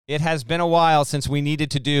It has been a while since we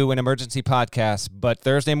needed to do an emergency podcast, but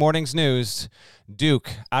Thursday morning's news, Duke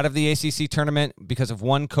out of the ACC tournament because of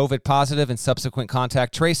one COVID positive and subsequent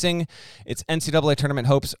contact tracing. Its NCAA tournament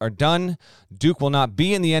hopes are done. Duke will not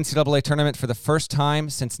be in the NCAA tournament for the first time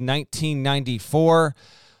since 1994.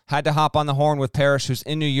 Had to hop on the horn with Parrish, who's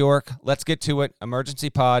in New York. Let's get to it. Emergency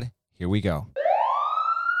pod. Here we go.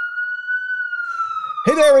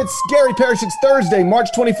 Hey there, it's Gary Parrish. It's Thursday, March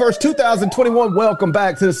 21st, 2021. Welcome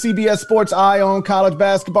back to the CBS Sports Eye on College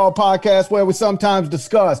Basketball podcast, where we sometimes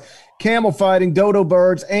discuss camel fighting, dodo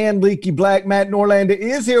birds, and leaky black. Matt Norlander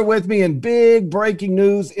is here with me, and big breaking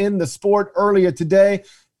news in the sport earlier today.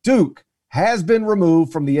 Duke has been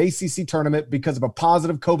removed from the ACC tournament because of a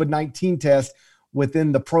positive COVID-19 test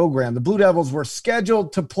within the program. The Blue Devils were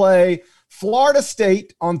scheduled to play Florida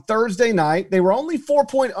State on Thursday night. They were only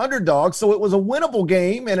 4-point underdogs, so it was a winnable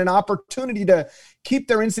game and an opportunity to keep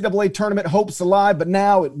their NCAA tournament hopes alive, but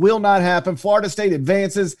now it will not happen. Florida State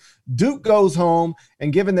advances, Duke goes home,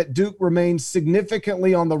 and given that Duke remains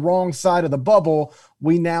significantly on the wrong side of the bubble,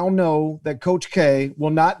 we now know that Coach K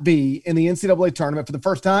will not be in the NCAA tournament for the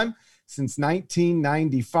first time since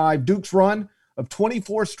 1995. Duke's run of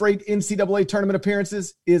 24 straight NCAA tournament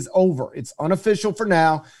appearances is over. It's unofficial for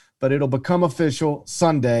now, but it'll become official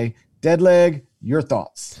Sunday. Deadleg, your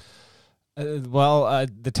thoughts?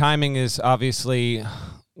 The timing is obviously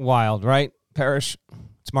wild, right, Parrish?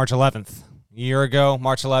 It's March 11th. A year ago,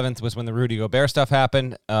 March 11th was when the Rudy Gobert stuff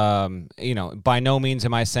happened. By no means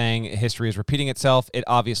am I saying history is repeating itself. It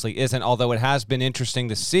obviously isn't, although it has been interesting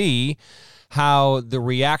to see how the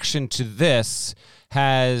reaction to this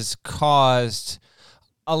has caused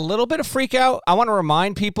a little bit of freak out. I want to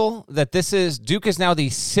remind people that Duke is now the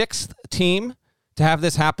sixth team to have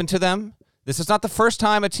this happen to them. This is not the first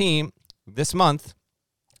time a team this month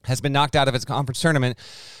has been knocked out of its conference tournament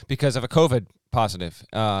because of a COVID positive.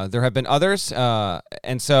 There have been others,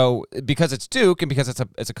 and so because it's Duke and because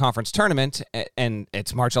it's a conference tournament and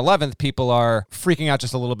it's March 11th, people are freaking out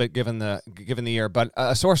just a little bit given the year. But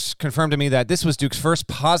a source confirmed to me that this was Duke's first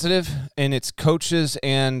positive in its coaches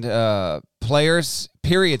and players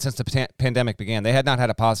period since the pandemic began. They had not had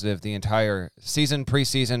a positive the entire season,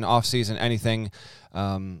 preseason, offseason, anything.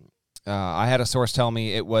 I had a source tell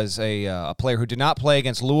me it was a player who did not play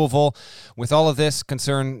against Louisville. With all of this,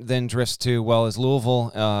 concern then drifts to, well, is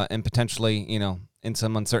Louisville and potentially, in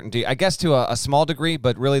some uncertainty, I guess to a small degree,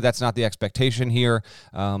 but really that's not the expectation here.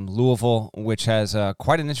 Louisville, which has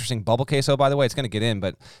quite an interesting bubble case. Oh, by the way, it's going to get in,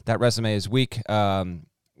 but that resume is weak.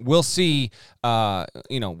 We'll see,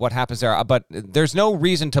 what happens there. But there's no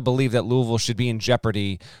reason to believe that Louisville should be in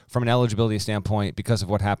jeopardy from an eligibility standpoint because of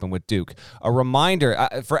what happened with Duke. A reminder,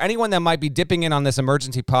 for anyone that might be dipping in on this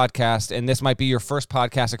emergency podcast, and this might be your first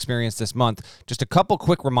podcast experience this month, just a couple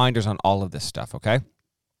quick reminders on all of this stuff, okay?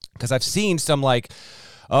 Because I've seen some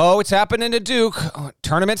it's happening to Duke.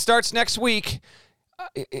 Tournament starts next week.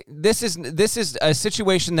 This is a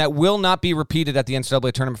situation that will not be repeated at the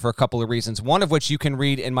NCAA tournament for a couple of reasons, one of which you can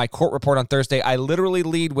read in my court report on Thursday. I literally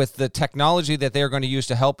lead with the technology that they are going to use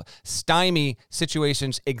to help stymie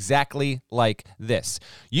situations exactly like this.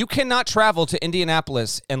 You cannot travel to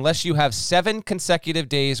Indianapolis unless you have 7 consecutive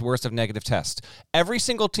days worth of negative tests. Every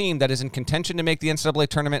single team that is in contention to make the NCAA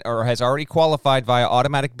tournament or has already qualified via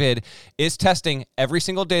automatic bid is testing every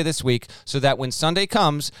single day this week so that when Sunday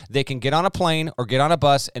comes, they can get on a plane or get on a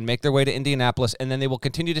bus and make their way to Indianapolis, and then they will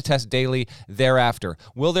continue to test daily thereafter.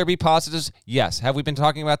 Will there be positives? Yes. Have we been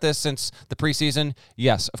talking about this since the preseason?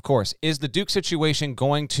 Yes, of course. Is the Duke situation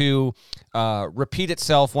going to repeat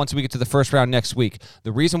itself once we get to the first round next week?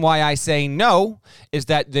 The reason why I say no is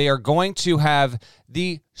that they are going to have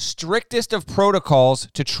the strictest of protocols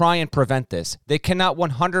to try and prevent this. They cannot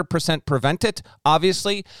 100% prevent it,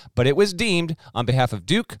 obviously, but it was deemed on behalf of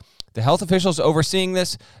Duke, the health officials overseeing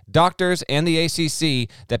this, doctors, and the ACC,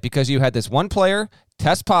 that because you had this one player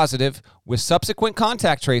test positive with subsequent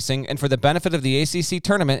contact tracing, and for the benefit of the ACC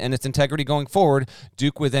tournament and its integrity going forward,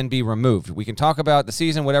 Duke would then be removed. We can talk about the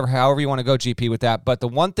season, however you want to go, GP, with that, but the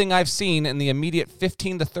one thing I've seen in the immediate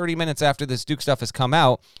 15 to 30 minutes after this Duke stuff has come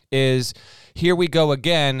out is, here we go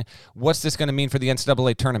again, what's this going to mean for the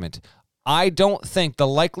NCAA tournament? I don't think the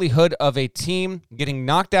likelihood of a team getting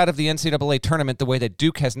knocked out of the NCAA tournament the way that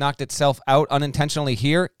Duke has knocked itself out unintentionally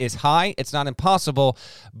here is high. It's not impossible,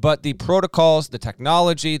 but the protocols, the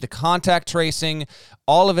technology, the contact tracing,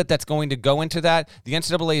 all of it that's going to go into that, the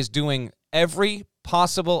NCAA is doing every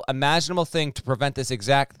possible imaginable thing to prevent this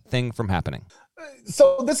exact thing from happening.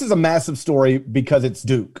 So this is a massive story because it's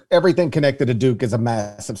Duke. Everything connected to Duke is a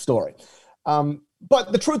massive story.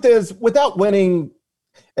 But the truth is, without winning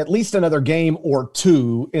at least another game or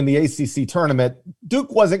two in the ACC tournament,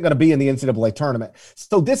 Duke wasn't going to be in the NCAA tournament.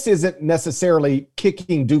 So this isn't necessarily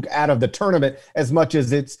kicking Duke out of the tournament as much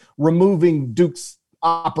as it's removing Duke's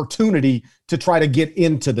opportunity to try to get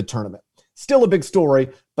into the tournament. Still a big story,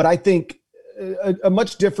 but I think a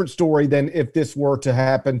much different story than if this were to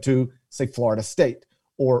happen to, say, Florida State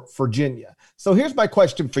or Virginia. So here's my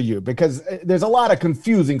question for you, because there's a lot of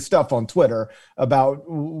confusing stuff on Twitter about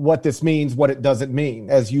what this means, what it doesn't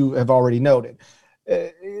mean, as you have already noted.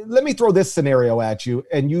 Let me throw this scenario at you,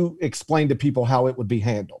 and you explain to people how it would be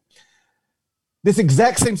handled. This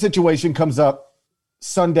exact same situation comes up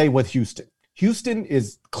Sunday with Houston. Houston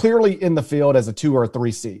is clearly in the field as a 2 or a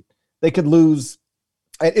 3 seed. They could lose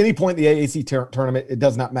at any point in the AAC tournament. It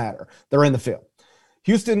does not matter. They're in the field.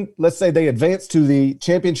 Houston, let's say they advance to the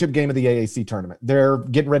championship game of the AAC tournament. They're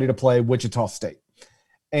getting ready to play Wichita State.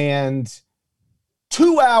 And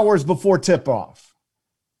 2 hours before tip-off,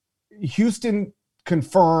 Houston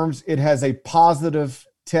confirms it has a positive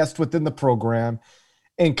test within the program,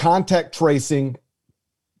 and contact tracing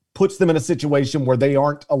puts them in a situation where they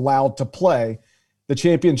aren't allowed to play the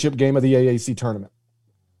championship game of the AAC tournament.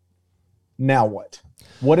 Now what?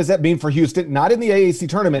 What does that mean for Houston? Not in the AAC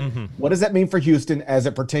tournament. Mm-hmm. What does that mean for Houston as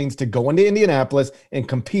it pertains to going to Indianapolis and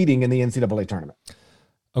competing in the NCAA tournament?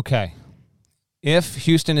 Okay. If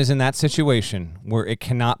Houston is in that situation where it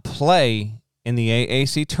cannot play in the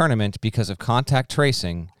AAC tournament because of contact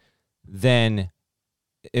tracing, then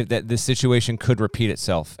the situation could repeat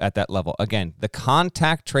itself at that level. Again, the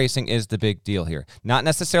contact tracing is the big deal here. Not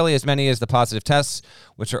necessarily as many as the positive tests,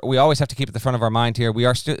 which we always have to keep at the front of our mind here. We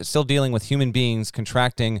are still dealing with human beings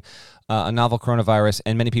contracting a novel coronavirus,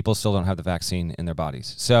 and many people still don't have the vaccine in their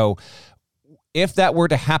bodies. So if that were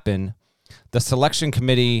to happen, the selection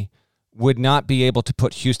committee would not be able to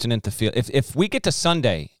put Houston into the field. If we get to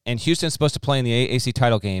Sunday and Houston's supposed to play in the AAC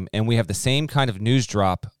title game and we have the same kind of news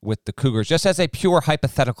drop with the Cougars, just as a pure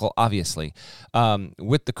hypothetical, obviously,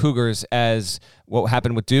 with the Cougars as what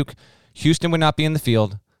happened with Duke, Houston would not be in the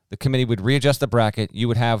field. The committee would readjust the bracket. You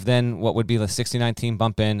would have then what would be the 69 team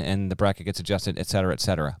bump in and the bracket gets adjusted, et cetera, et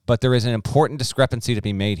cetera. But there is an important discrepancy to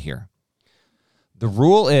be made here. The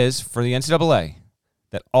rule is for the NCAA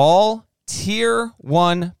that all Tier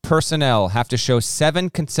 1 personnel have to show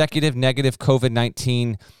 7 consecutive negative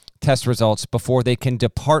COVID-19 test results before they can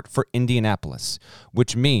depart for Indianapolis,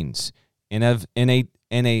 which means in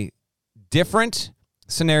a different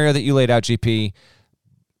scenario that you laid out, GP,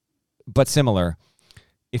 but similar,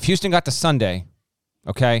 if Houston got to Sunday,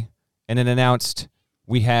 okay, and it announced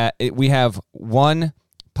we have 1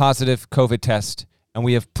 positive COVID test and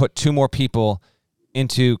we have put 2 more people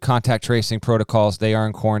into contact tracing protocols, they are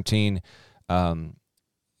in quarantine,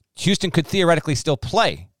 Houston could theoretically still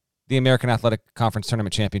play the American Athletic Conference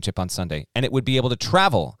Tournament Championship on Sunday, and it would be able to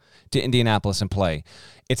travel to Indianapolis and play.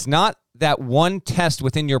 It's not that one test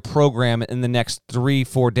within your program in the next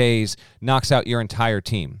 3-4 days knocks out your entire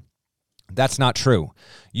team. That's not true.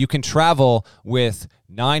 You can travel with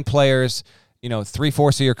 9 players,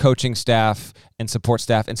 3/4 of your coaching staff and support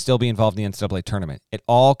staff, and still be involved in the NCAA tournament. It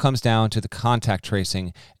all comes down to the contact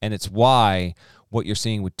tracing, and it's why what you're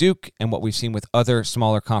seeing with Duke and what we've seen with other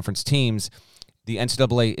smaller conference teams, the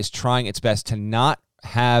NCAA is trying its best to not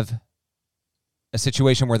have a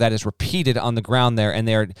situation where that is repeated on the ground there, and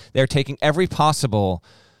they're taking every possible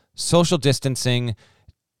social distancing,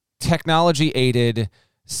 technology-aided,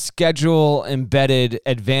 schedule-embedded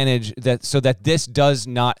advantage so that this does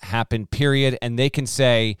not happen, period, and they can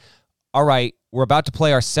say, all right, we're about to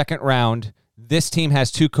play our second round. This team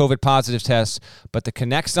has 2 COVID positive tests, but the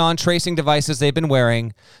Connexon tracing devices they've been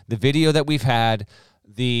wearing, the video that we've had,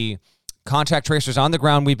 the contact tracers on the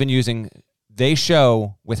ground we've been using, they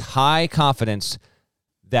show with high confidence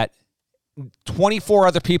that 24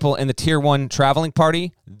 other people in the Tier 1 traveling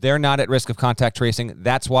party, they're not at risk of contact tracing.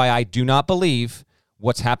 That's why I do not believe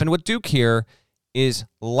what's happened with Duke here is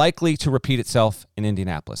likely to repeat itself in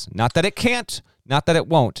Indianapolis. Not that it can't, not that it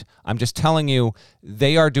won't. I'm just telling you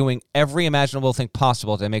they are doing every imaginable thing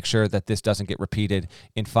possible to make sure that this doesn't get repeated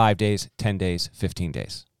in 5 days, 10 days, 15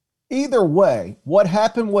 days. Either way, what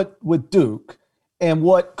happened with Duke and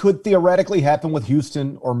what could theoretically happen with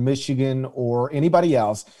Houston or Michigan or anybody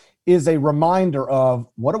else is a reminder of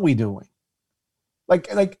what are we doing?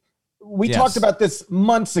 Like we talked about this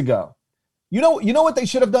months ago. You know what they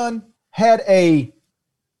should have done? I'll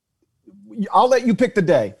let you pick the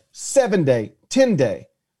day, 7-day, 10-day,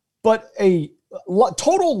 but a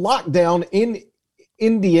total lockdown in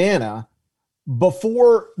Indiana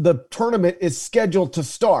before the tournament is scheduled to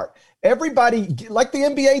start. Everybody, like the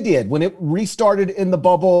NBA did when it restarted in the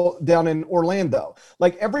bubble down in Orlando,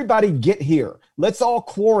 like everybody get here. Let's all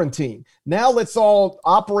quarantine. Now let's all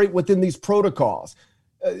operate within these protocols.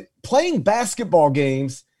 Playing basketball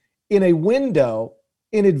games in a window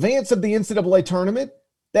in advance of the NCAA tournament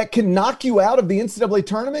that can knock you out of the NCAA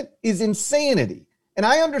tournament is insanity. And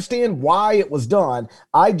I understand why it was done.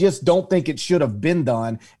 I just don't think it should have been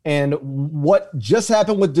done. And what just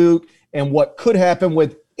happened with Duke and what could happen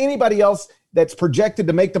with anybody else that's projected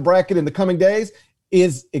to make the bracket in the coming days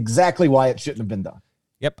is exactly why it shouldn't have been done.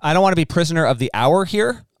 Yep. I don't want to be prisoner of the hour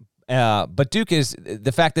here, but Duke is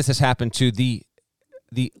the fact this has happened to the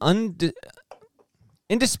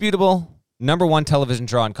indisputable number one television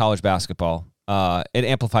draw in college basketball. It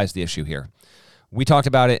amplifies the issue here. We talked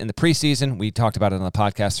about it in the preseason. We talked about it on the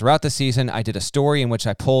podcast throughout the season. I did a story in which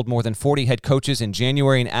I polled more than 40 head coaches in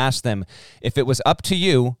January and asked them, if it was up to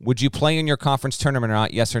you, would you play in your conference tournament or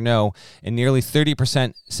not, yes or no? And nearly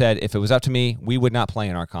 30% said, if it was up to me, we would not play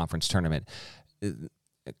in our conference tournament.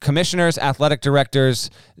 Commissioners, athletic directors,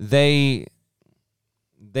 they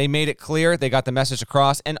made it clear. They got the message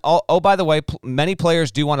across. And, by the way, many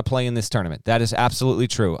players do want to play in this tournament. That is absolutely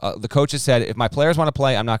true. The coaches said, if my players want to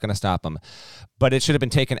play, I'm not going to stop them. But it should have been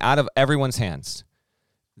taken out of everyone's hands.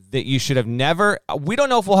 That you should have never – we don't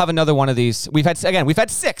know if we'll have another one of these. We've had 6.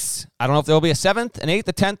 I don't know if there will be a 7th, an 8th,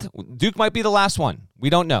 a 10th. Duke might be the last one. We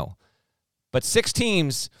don't know. But 6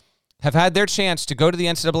 teams have had their chance to go to the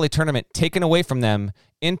NCAA tournament taken away from them,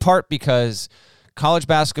 in part because – college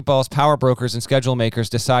basketball's power brokers and schedule makers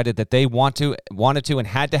decided that they wanted to and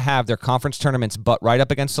had to have their conference tournaments butt right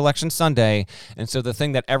up against Selection Sunday. And so the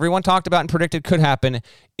thing that everyone talked about and predicted could happen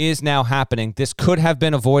is now happening. This could have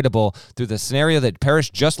been avoidable through the scenario that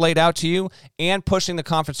Parrish just laid out to you and pushing the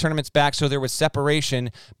conference tournaments back so there was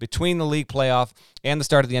separation between the league playoff and the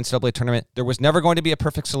start of the NCAA tournament. There was never going to be a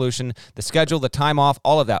perfect solution. The schedule, the time off,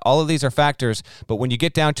 all of that. All of these are factors. But when you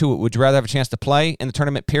get down to it, would you rather have a chance to play in the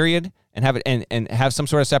tournament period and have it and have some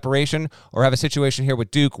sort of separation, or have a situation here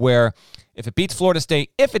with Duke where if it beats Florida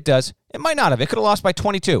State, if it does, it might not have. It could have lost by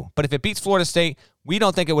 22. But if it beats Florida State, we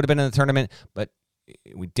don't think it would have been in the tournament. But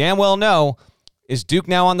we damn well know is Duke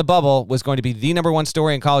now on the bubble was going to be the number one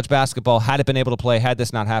story in college basketball had it been able to play, had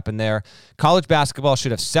this not happened there. College basketball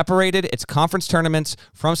should have separated its conference tournaments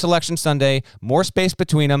from Selection Sunday, more space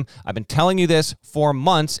between them. I've been telling you this for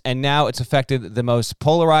months, and now it's affected the most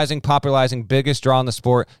polarizing, popularizing, biggest draw in the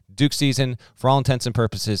sport. Duke season, for all intents and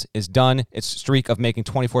purposes, is done. Its streak of making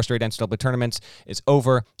 24 straight NCAA tournaments is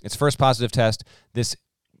over. Its first positive test. This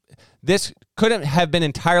couldn't have been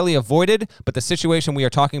entirely avoided, but the situation we are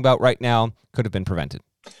talking about right now could have been prevented.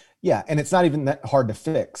 Yeah, and it's not even that hard to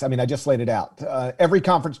fix. I mean, I just laid it out. Every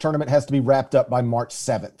conference tournament has to be wrapped up by March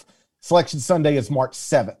 7th. Selection Sunday is March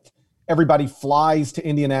 7th. Everybody flies to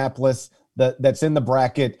Indianapolis that's in the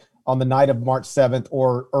bracket on the night of March 7th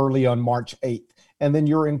or early on March 8th. And then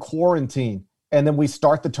you're in quarantine. And then we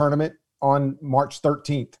start the tournament on March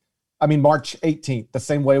 18th, the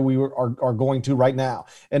same way we are going to right now.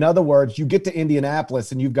 In other words, you get to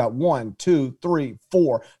Indianapolis and you've got 1, 2, 3,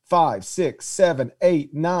 4, 5, 6, 7,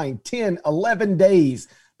 8, 9, 10, 11 days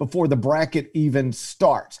before the bracket even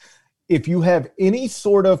starts. If you have any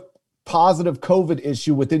sort of positive COVID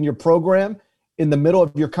issue within your program in the middle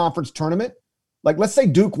of your conference tournament, like let's say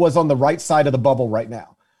Duke was on the right side of the bubble right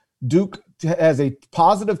now. Duke has a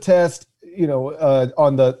positive test,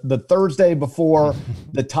 on the Thursday before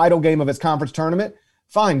the title game of its conference tournament.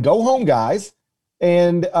 Fine, go home, guys.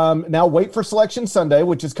 And now wait for Selection Sunday,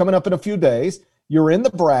 which is coming up in a few days. You're in the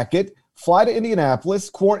bracket, fly to Indianapolis,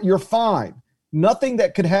 you're fine. Nothing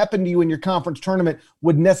that could happen to you in your conference tournament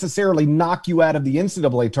would necessarily knock you out of the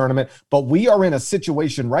NCAA tournament, but we are in a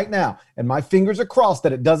situation right now, and my fingers are crossed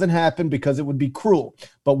that it doesn't happen because it would be cruel,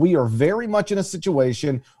 but we are very much in a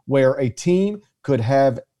situation where a team could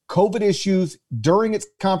have COVID issues during its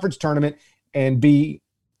conference tournament and be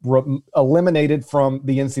eliminated from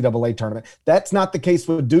the NCAA tournament. That's not the case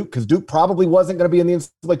with Duke because Duke probably wasn't going to be in the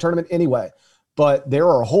NCAA tournament anyway. But there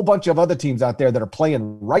are a whole bunch of other teams out there that are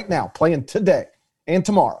playing right now, playing today and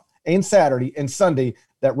tomorrow and Saturday and Sunday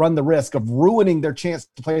that run the risk of ruining their chance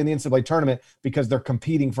to play in the NCAA tournament because they're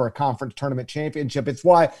competing for a conference tournament championship. It's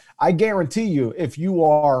why I guarantee you, if you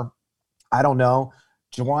are, I don't know,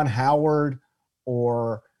 Juwan Howard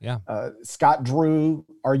or Scott Drew,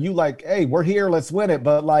 are you like, hey, we're here, let's win it.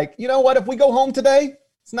 But like, you know what, if we go home today,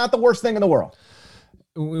 it's not the worst thing in the world.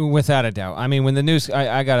 Without a doubt. I mean, when the news,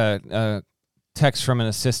 I got a text from an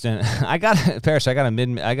assistant. I got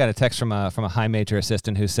a text from a high major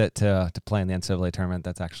assistant who's set to play in the NCAA tournament.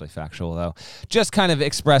 That's actually factual though. Just kind of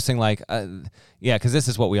expressing because this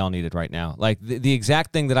is what we all needed right now. Like the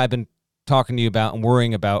exact thing that I've been talking to you about and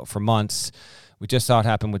worrying about for months. We just saw it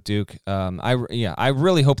happen with Duke. I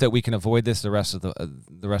really hope that we can avoid this the rest of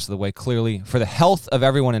the way. Clearly, for the health of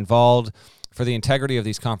everyone involved, for the integrity of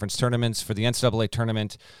these conference tournaments, for the NCAA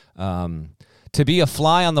tournament. To be a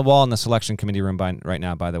fly on the wall in the selection committee room right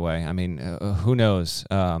now, by the way. I mean, who knows?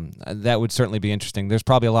 That would certainly be interesting. There's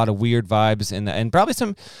probably a lot of weird vibes and probably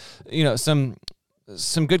some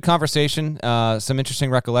good conversation, some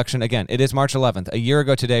interesting recollection. Again, it is March 11th. A year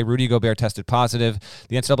ago today, Rudy Gobert tested positive.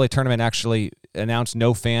 The NCAA tournament actually announced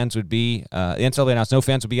no fans would be at the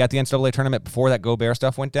NCAA tournament before that Gobert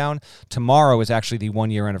stuff went down. Tomorrow is actually the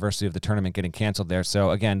 1-year anniversary of the tournament getting canceled there.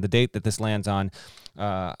 So again, the date that this lands on,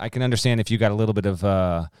 I can understand if you got a little bit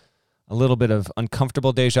of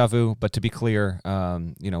uncomfortable deja vu, but to be clear,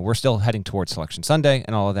 we're still heading towards Selection Sunday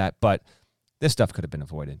and all of that, but this stuff could have been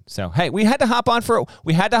avoided. So, hey, we had to hop on for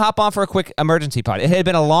a quick emergency pod. It had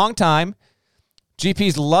been a long time.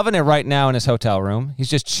 GP's loving it right now in his hotel room. He's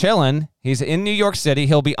just chilling. He's in New York City.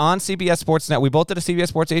 He'll be on CBS Sports Net. We both did a CBS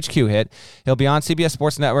Sports HQ hit. He'll be on CBS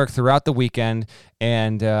Sports Network throughout the weekend.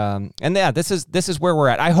 And yeah, this is where we're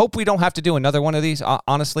at. I hope we don't have to do another one of these.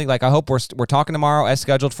 Honestly, I hope we're talking tomorrow as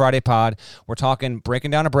scheduled Friday pod. We're talking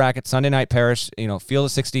breaking down a bracket Sunday night Parish. Field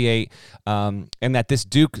of 68, and that this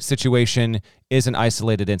Duke situation is an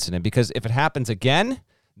isolated incident. Because if it happens again,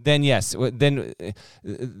 then yes, then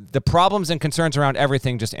the problems and concerns around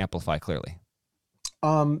everything just amplify clearly.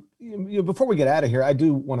 Before we get out of here, I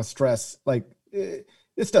do want to stress,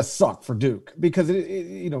 this does suck for Duke because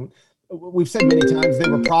we've said many times they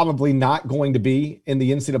were probably not going to be in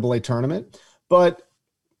the NCAA tournament, but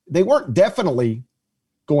they weren't definitely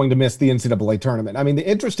going to miss the NCAA tournament. I mean, the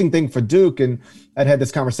interesting thing for Duke, and I'd had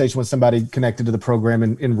this conversation with somebody connected to the program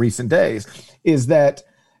in recent days, is that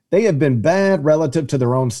they have been bad relative to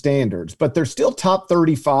their own standards, but they're still top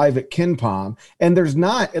 35 at KenPom, and there's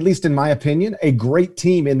not, at least in my opinion, a great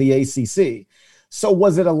team in the ACC. So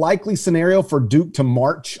was it a likely scenario for Duke to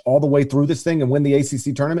march all the way through this thing and win the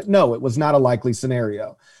ACC tournament? No, it was not a likely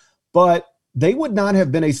scenario. But they would not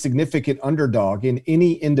have been a significant underdog in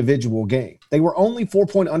any individual game. They were only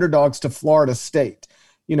 4-point underdogs to Florida State.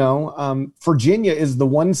 Virginia is the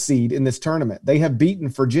 1 seed in this tournament. They have beaten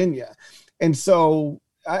Virginia. And so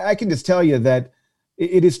I can just tell you that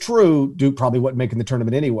it is true Duke probably wasn't making the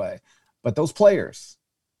tournament anyway, but those players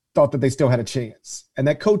thought that they still had a chance, and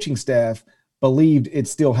that coaching staff believed it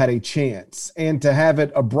still had a chance. And to have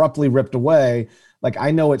it abruptly ripped away,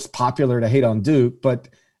 I know it's popular to hate on Duke, but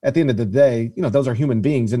at the end of the day, those are human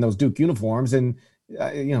beings in those Duke uniforms, and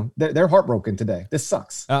they're heartbroken today. This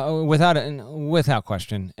sucks. Without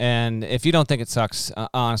question. And if you don't think it sucks,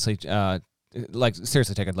 honestly,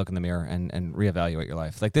 seriously, take a look in the mirror and reevaluate your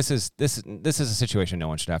life. This is a situation no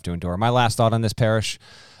one should have to endure. My last thought on this, Parish,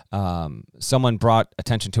 someone brought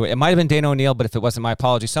attention to it. It might have been Dana O'Neill, but if it wasn't, my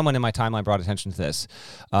apology. Someone in my timeline brought attention to this.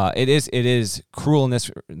 It is cruel in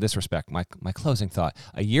this respect. My closing thought: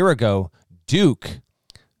 a year ago, Duke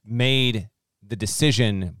made the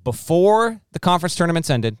decision before the conference tournaments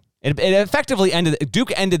ended. It effectively ended.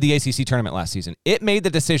 Duke ended the ACC tournament last season. It made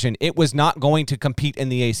the decision it was not going to compete in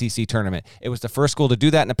the ACC tournament. It was the first school to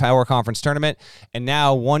do that in a power conference tournament. And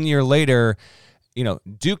now, 1 year later,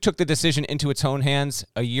 Duke took the decision into its own hands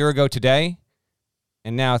a year ago today.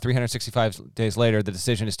 And now, 365 days later, the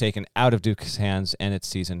decision is taken out of Duke's hands, and its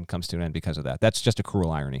season comes to an end because of that. That's just a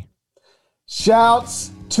cruel irony.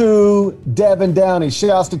 Shouts to Devin Downey.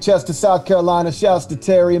 Shouts to Chester, South Carolina. Shouts to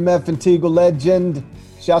Terry and Meph Antigua legend.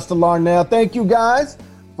 Shouts to Larnell. Thank you guys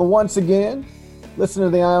for once again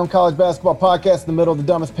listening to the Ion College Basketball Podcast in the middle of the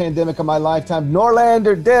dumbest pandemic of my lifetime.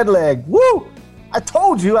 Norlander Deadleg. Woo! I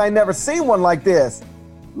told you I ain't never seen one like this.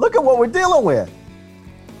 Look at what we're dealing with.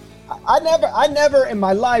 I never in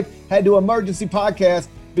my life had to emergency podcast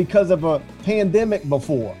because of a pandemic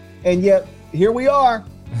before. And yet, here we are.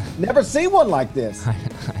 Never seen one like this. I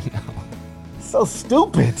know. So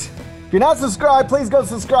stupid. If you're not subscribed, please go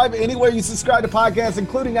subscribe anywhere you subscribe to podcasts,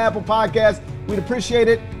 including Apple Podcasts. We'd appreciate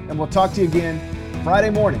it, and we'll talk to you again Friday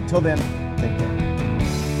morning. Till then,